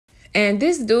And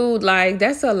this dude, like,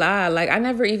 that's a lie. Like, I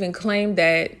never even claimed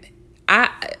that.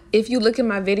 If you look at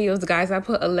my videos, guys, I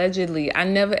put allegedly. I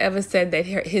never ever said that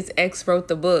his ex wrote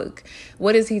the book.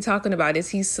 What is he talking about? Is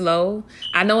he slow?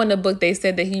 I know in the book they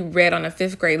said that he read on a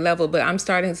 5th grade level, but I'm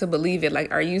starting to believe it.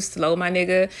 Like, are you slow, my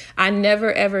nigga? I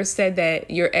never ever said that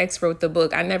your ex wrote the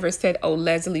book. I never said, oh,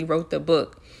 Leslie wrote the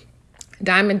book.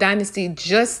 Diamond Dynasty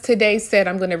just today said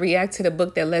I'm going to react to the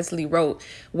book that Leslie wrote.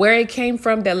 Where it came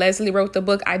from that Leslie wrote the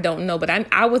book, I don't know. But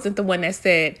I wasn't the one that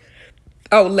said,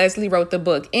 oh, Leslie wrote the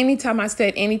book. Anytime I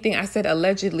said anything, I said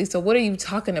allegedly. So what are you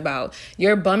talking about?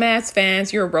 Your bum ass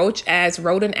fans, your roach ass,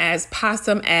 rodent ass,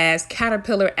 possum ass,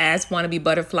 caterpillar ass, wannabe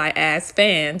butterfly ass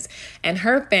fans. And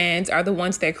her fans are the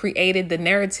ones that created the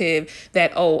narrative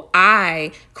that, oh,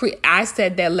 I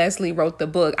said that Leslie wrote the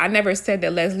book. I never said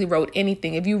that Leslie wrote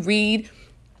anything. If you read,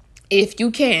 if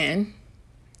you can,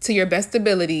 to your best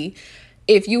ability,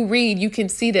 if you read, you can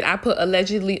see that I put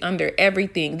allegedly under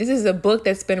everything. This is a book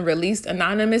that's been released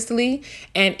anonymously,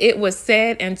 and it was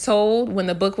said and told when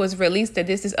the book was released that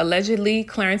this is allegedly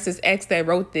Clarence's ex that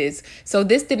wrote this. So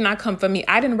this did not come from me.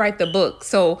 I didn't write the book.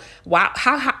 So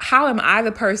how am I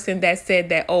the person that said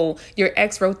that, oh, your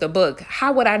ex wrote the book?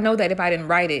 How would I know that if I didn't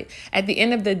write it? At the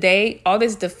end of the day, all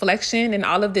this deflection and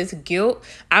all of this guilt,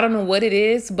 I don't know what it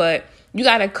is, but you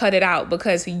got to cut it out,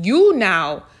 because you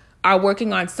now are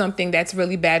working on something that's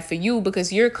really bad for you,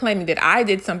 because you're claiming that I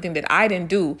did something that I didn't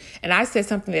do, and I said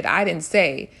something that I didn't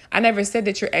say. I never said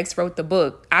that your ex wrote the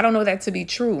book. I don't know that to be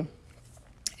true.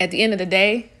 At the end of the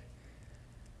day,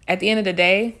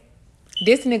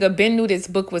 this nigga been knew this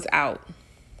book was out.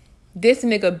 This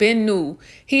nigga been knew.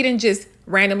 He didn't just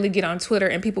randomly get on Twitter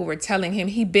and people were telling him.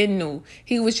 He been knew.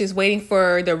 He was just waiting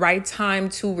for the right time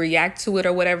to react to it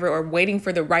or whatever, or waiting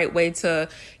for the right way to,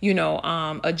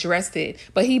 address it.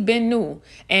 But he been knew.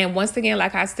 And once again,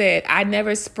 like I said, I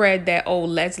never spread that, oh,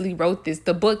 Leslie wrote this.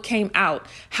 The book came out.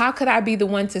 How could I be the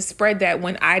one to spread that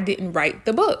when I didn't write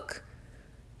the book?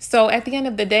 So at the end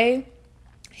of the day,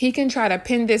 he can try to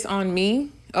pin this on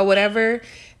me or whatever.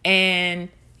 And,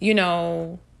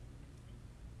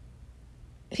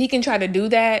 he can try to do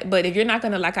that, but if you're not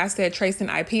going to, like I said, trace an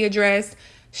IP address,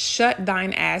 shut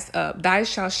thine ass up. Thou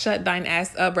shalt shut thine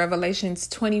ass up, Revelations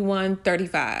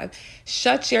 21:35.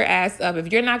 Shut your ass up.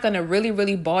 If you're not going to really,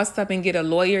 really boss up and get a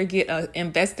lawyer, get an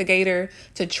investigator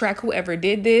to track whoever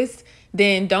did this,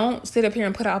 then don't sit up here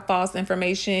and put out false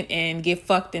information and get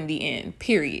fucked in the end,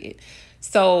 period.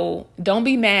 So don't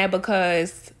be mad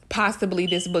because possibly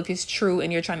this book is true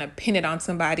and you're trying to pin it on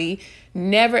somebody.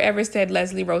 Never ever said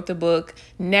Leslie wrote the book.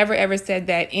 Never ever said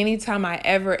that. Anytime I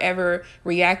ever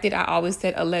reacted, I always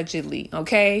said allegedly.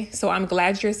 Okay, so I'm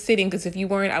glad you're sitting, because if you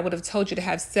weren't, I would have told you to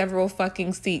have several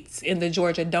fucking seats in the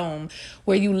Georgia Dome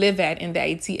where you live at in the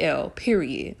ATL,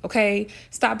 period. Okay,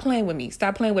 stop playing with me.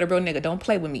 Stop playing with a real nigga. Don't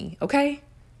play with me. Okay,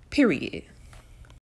 period.